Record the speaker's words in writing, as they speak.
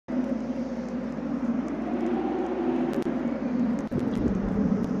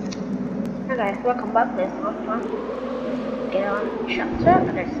guys, welcome back. Let's have fun. Get on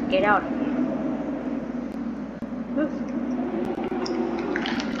chapter. Let's get out of here.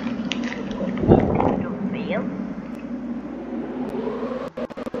 Don't fail.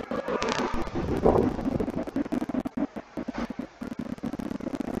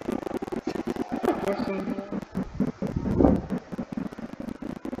 This in here.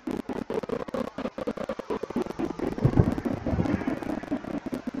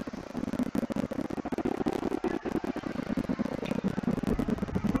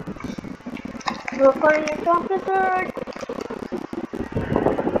 Recording your computer.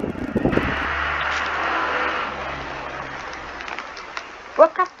 What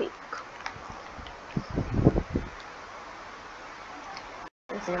topic?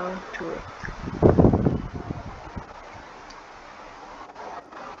 Let's get on to it.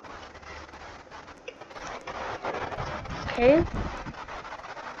 Okay.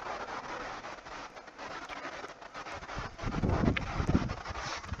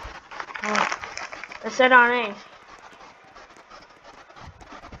 Let's set on in.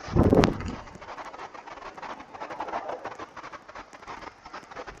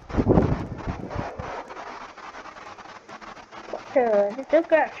 Did you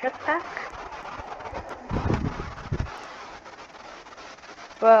get a jetpack?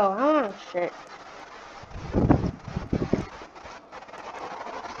 Bro, I want to shit.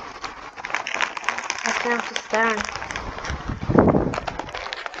 Let's now to stand.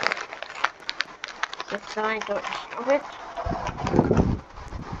 Let's sign to it.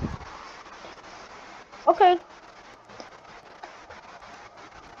 Okay.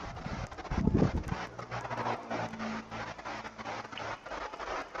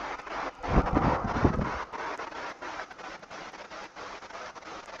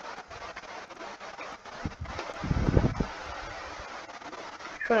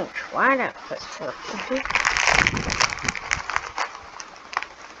 Shouldn't try that quick.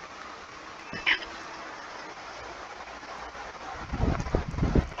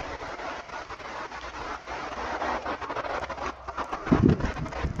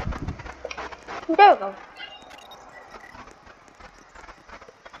 There we go.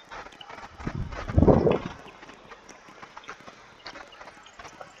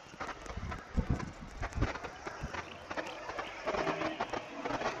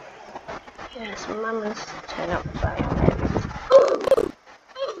 Yes, Mama's turn up by minutes.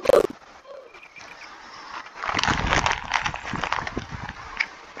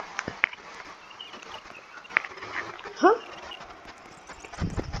 Huh?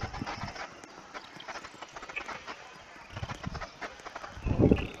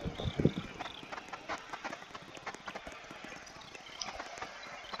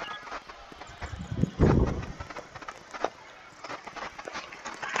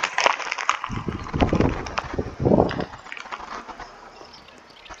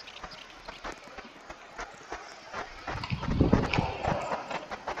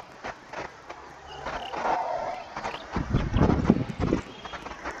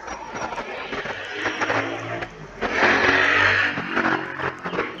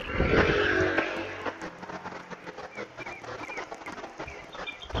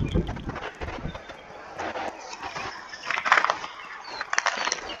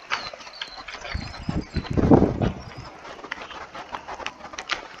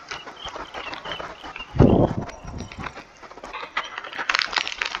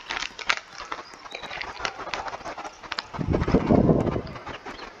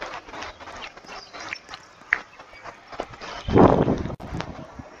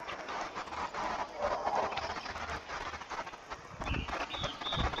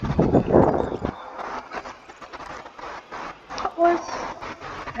 What was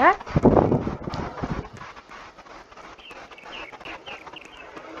that?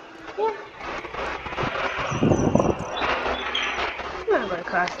 Yeah. I'm not gonna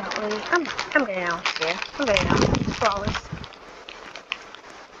cross that way. I'm getting out here. I'm getting out. Flawless.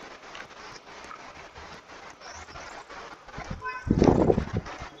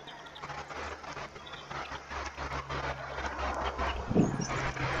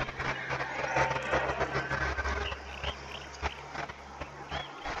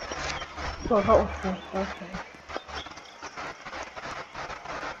 Oh, okay.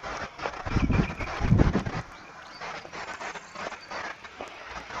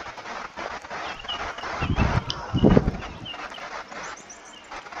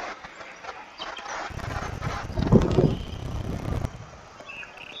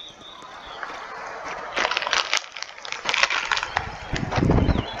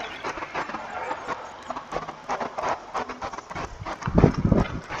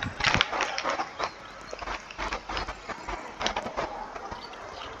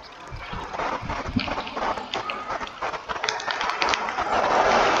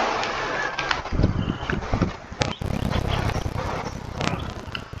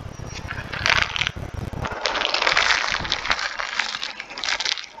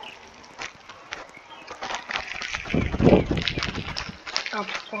 Oh,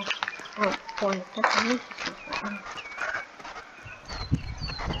 boy, that's an interesting one.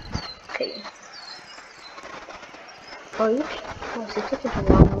 Okay. Oh, it's taking too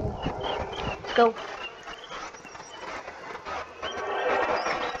long. Let's go.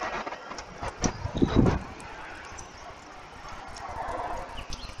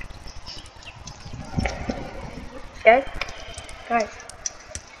 Guys.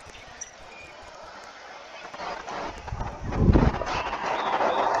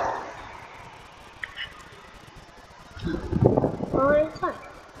 Oh, it's fine.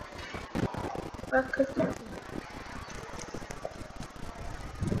 Because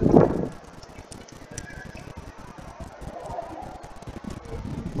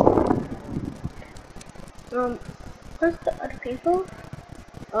where's the other people?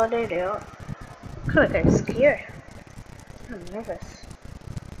 Oh, there they are. I'm kind of getting scared. I'm nervous.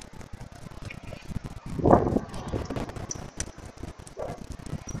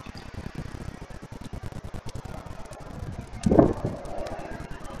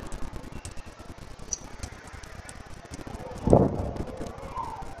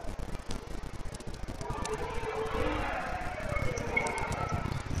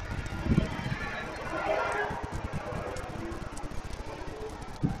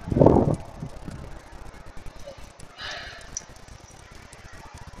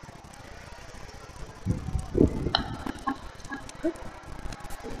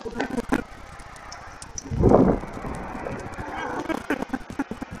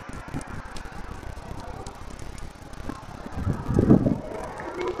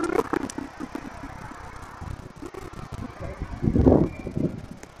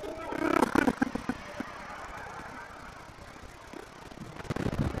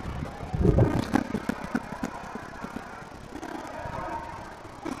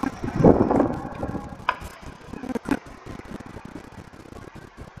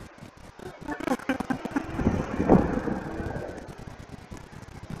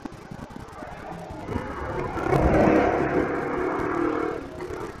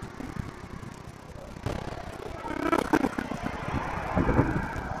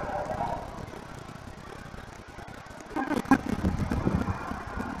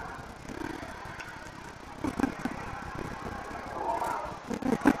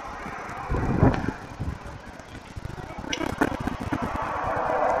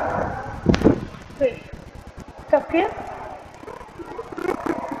 Wait, up here?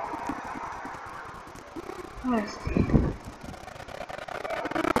 I see.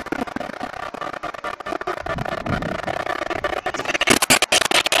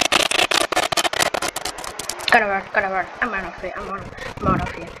 Gotta run. I'm out of here. I'm out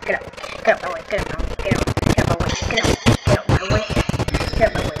of here. Get out my way. Get out my way. Get out my way. Get out my way. Get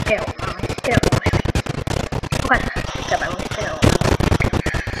out my way. Get out my way. What? Get out my way. Get out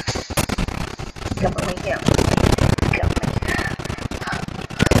my way. Get out my way. Get out my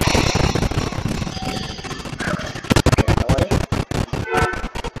way.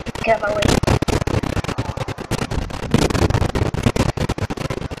 Get out my way.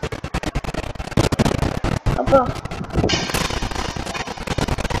 Above.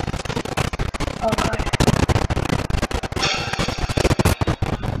 Oh god.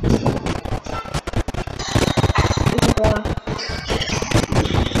 This is going.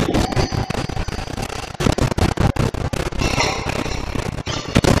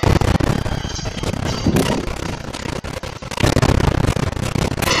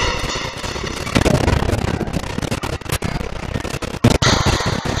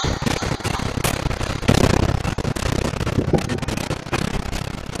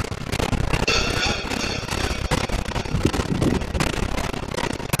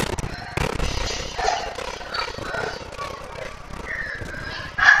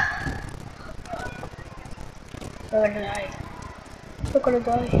 We're gonna die. We're gonna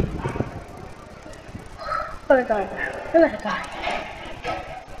die. We're gonna die. We're gonna die.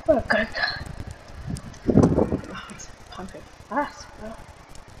 We're gonna die. Oh, it's pumping fast, bro.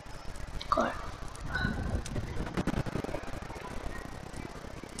 God.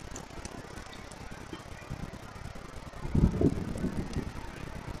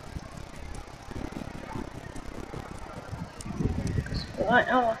 I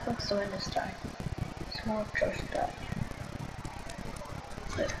don't think so in this time. Small church die.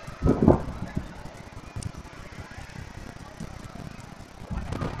 Good.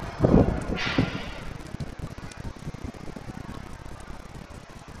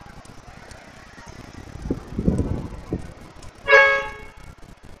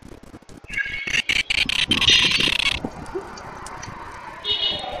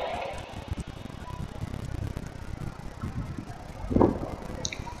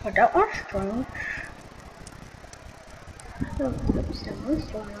 Oh, that one's strange. Oops, that one's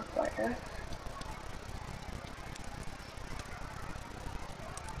thrown up like that.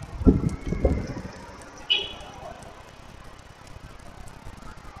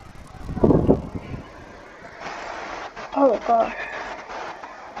 Oh god.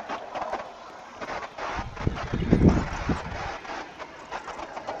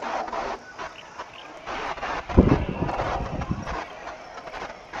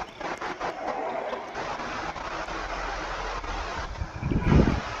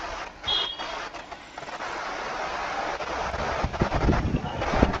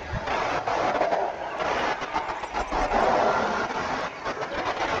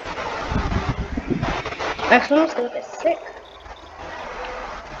 Next one's gonna get sick.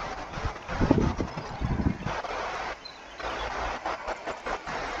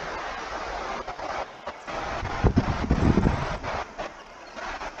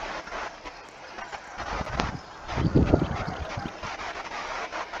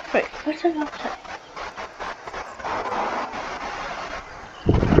 Wait, what's the outside?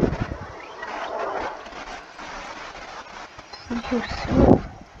 You smell.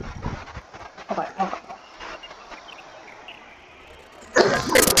 Okay, okay.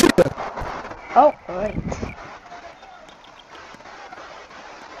 Oh, great.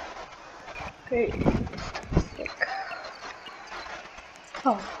 Great. Sick.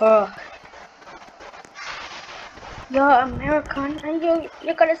 Oh, you're American and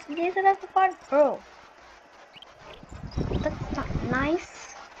you're gonna sneeze it at the fun, bro. That's not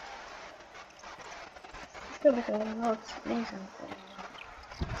nice. Still making a lot of sneezing.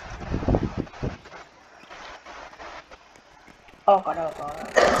 Oh god, oh god.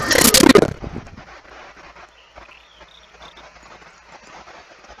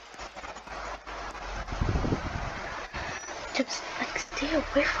 Just like stay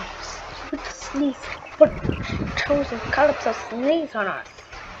away from us. You would sneeze. Put chosen Calypso sneeze on us.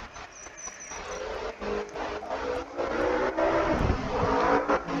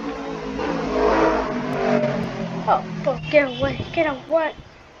 Oh, fuck, get away, get away.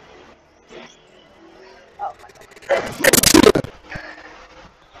 Oh my god.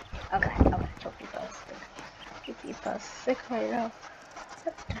 Okay, okay, don't be so sick. You be so sick right now.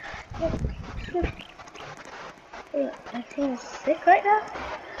 My team is sick right now?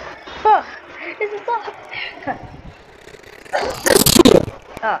 Oh, this is all.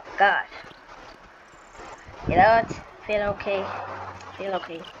 Oh god. You know what? Feel okay. Feel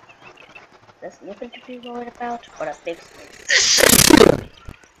okay. There's nothing to be worried about but a big sneeze.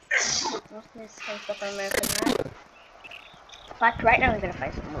 No sneeze comes up in American, right? But right now we're gonna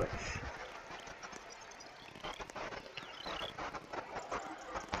find some woods.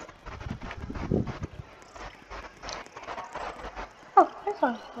 Oh, this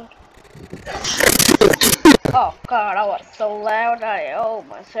one's good. Oh god, I was so loud I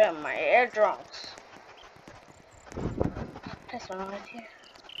almost hit my eardrums. This one right here.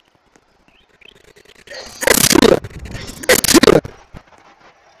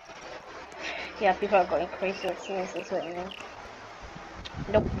 Yeah, people are going crazy with sneezes right now.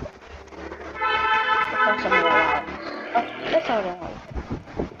 Nope. Here comes some more loud. Oh, that's already one.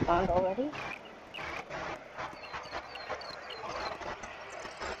 Found already.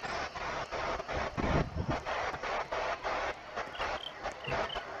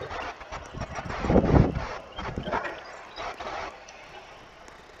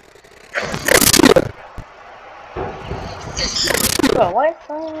 Oh, why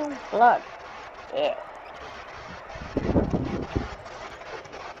some blood? Yeah.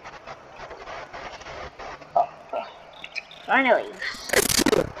 Oh, finally.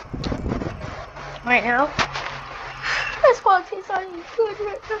 Right now, this quality's not even good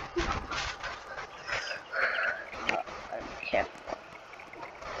right now. Oh, I'm careful.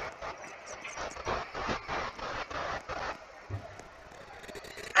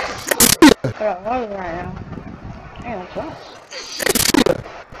 Got a lot right now. Damn, it's close.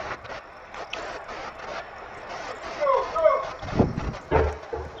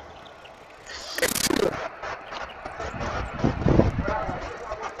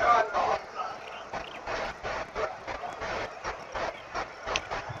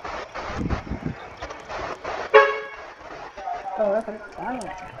 Oh, look at that.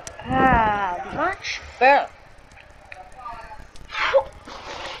 Ah, much better.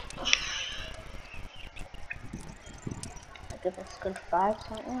 I give this good vibes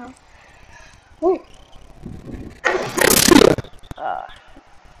right now. Woo!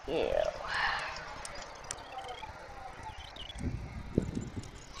 Ew.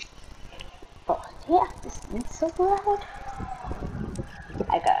 Oh, yeah, this is so loud.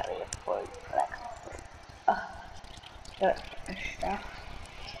 I got Good stuff.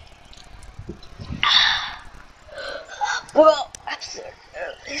 Well, I'm so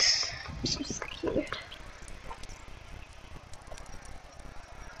nervous. I'm so scared.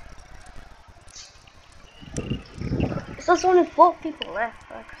 There's only 4 people left.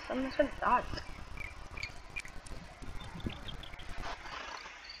 Like, someone's gonna die.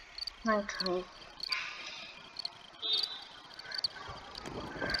 19.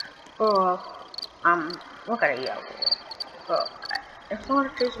 Oh, look at it, yo. Oh, if someone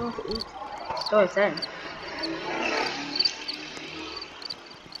takes one to eat, so it's in.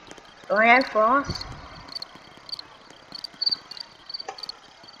 Going in for us.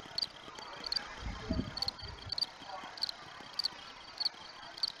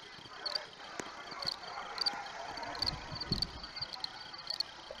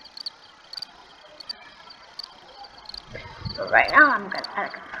 So right now I'm gonna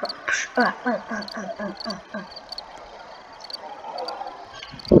add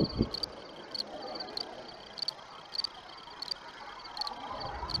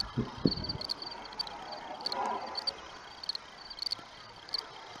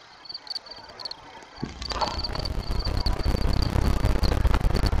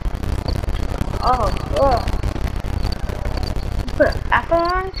oh, put an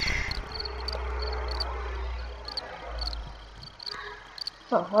avalanche.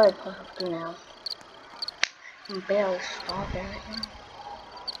 Oh, what are supposed to do now? I'm barely starving right now.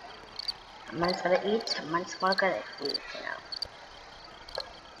 Mine's gonna eat, mine's gonna eat, you know.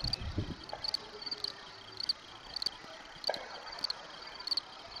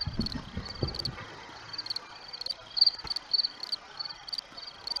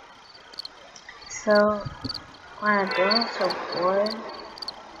 So, what I'm doing so bored.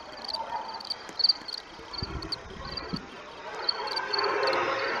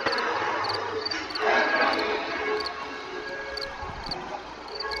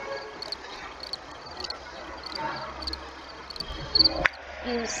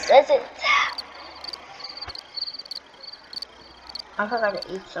 You says it. I forgot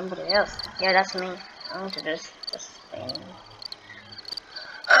to eat somebody else. Yeah, that's me. I want to do this thing.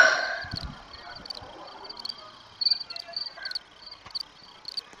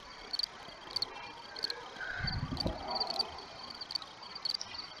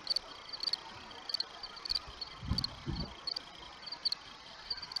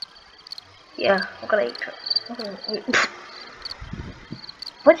 Yeah, I'm gonna eat her. I'm gonna eat.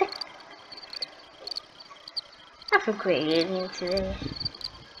 What? I feel creative today.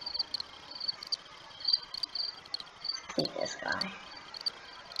 Eat this guy.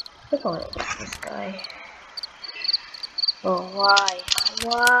 We're gonna eat this guy. Oh, why?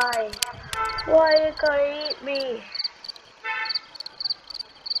 Why? Why are you gonna eat me?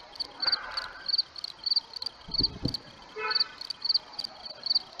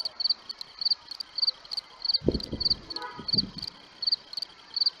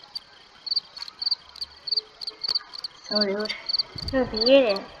 So rude. You're gonna be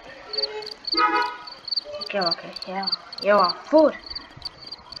eating. Okay, yeah. You want food.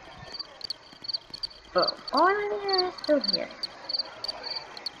 But why am I still here?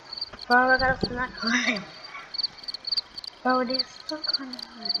 Bro, I got a snack on him. Bro, they're stuck on him.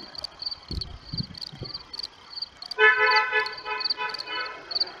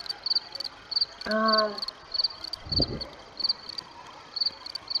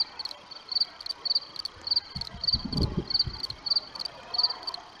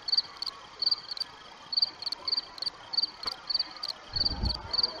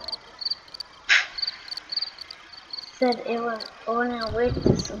 Said it was on a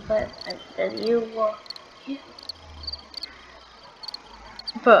witness, but that you were here.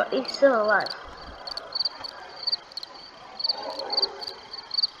 But he's still alive.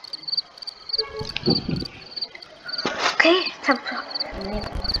 Okay, time to leave.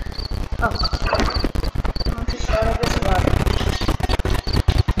 Oh, I want to start up this water.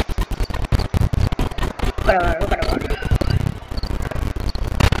 Whatever.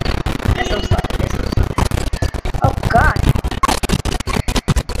 Let's don't stop it. Oh god.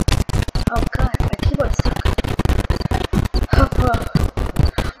 Oh god, my keyboard's stuck. Oh, whoa.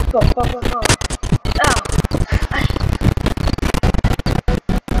 Ow.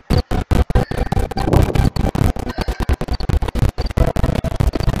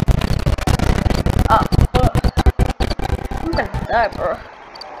 I'm gonna die, bro.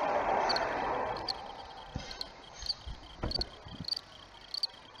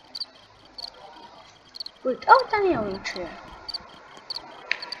 Wait, oh, Daniel in here.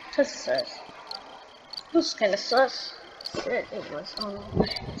 This is sus. This is kinda sus. said it was only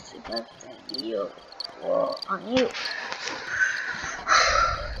better than you were on you.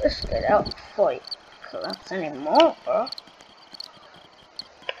 Let's get out before you collapse anymore, bro.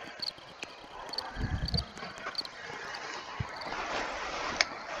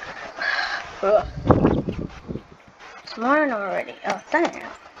 Bro. It's morning already. Oh, damn.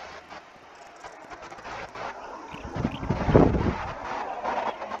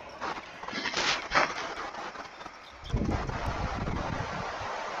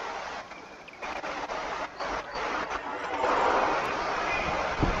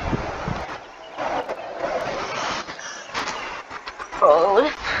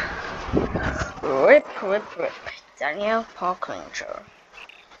 Rip. Daniel Parklinger.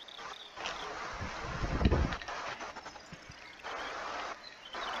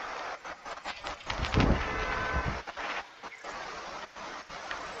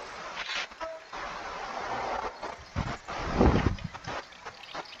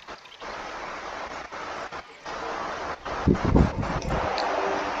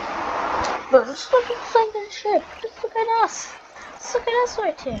 Bro, just look inside the ship. Just look at us. Just look at us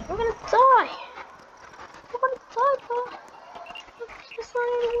right here. We're gonna die. We're gonna die, bro. That's not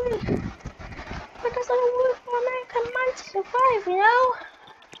gonna work. But that's not gonna work for American man to survive, you know?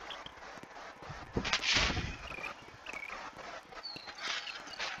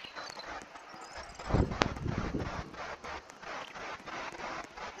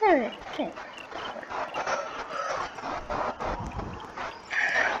 Okay.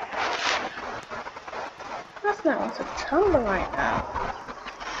 That's not in September right now.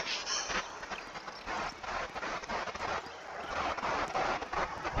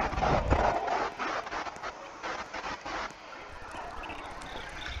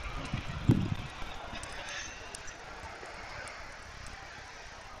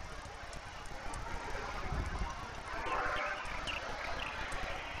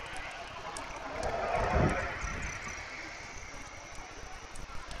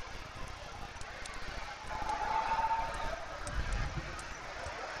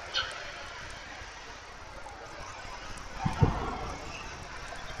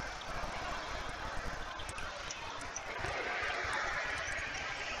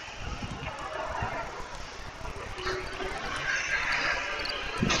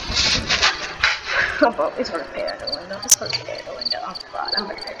 Oh, bro, it's gonna pay out the window. It's gonna pay out the window. Oh god, I'm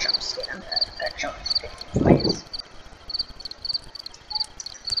gonna get jump scared. I'm gonna get jump scared. Please.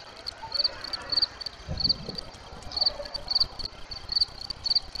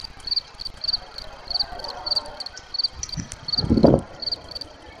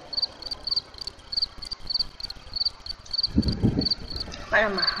 Right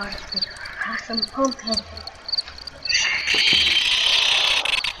on my heart is beating fast and pumping.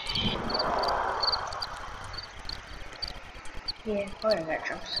 Yeah, we're gonna get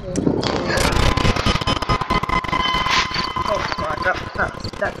jump scared. Oh god,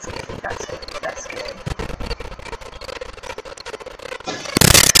 that's scary.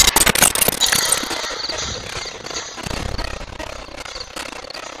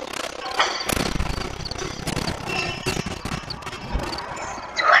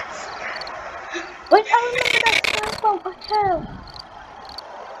 Wait, I remember that cell phone hotel.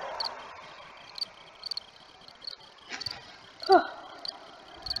 Oh,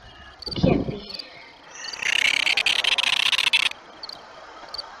 can't be.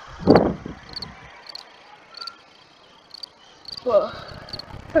 Whoa,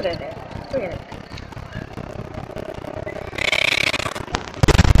 forget it.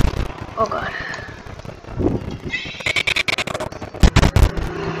 Oh god.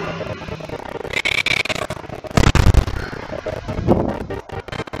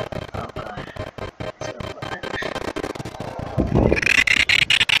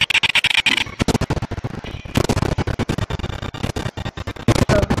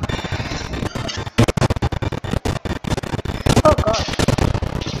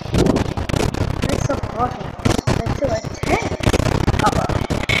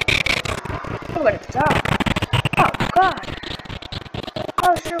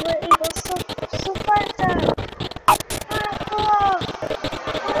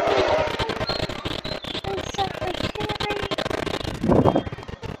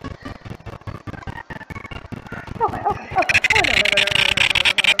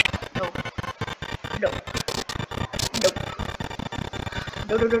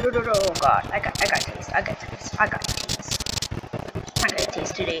 No, oh god, I got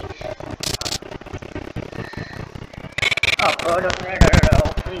taste today. Oh, bro, no,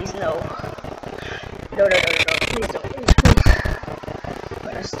 please, no. No, please.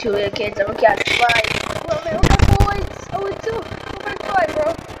 But it's 2 little kids, I'm a cat, bye. Well, man, boys, too. I'm gonna cry,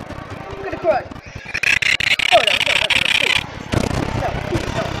 bro. I'm gonna cry. Oh no,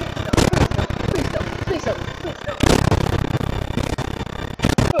 please no, please no, please no, please no,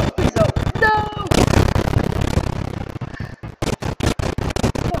 oh, please no, no!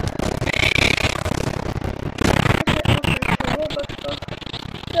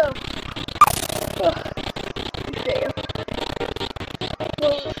 No. Oh, damn.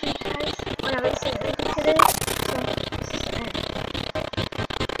 Well, guys, I haven't seen anything today, so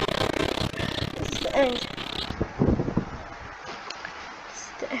this is the end. This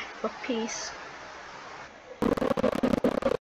is the end of peace.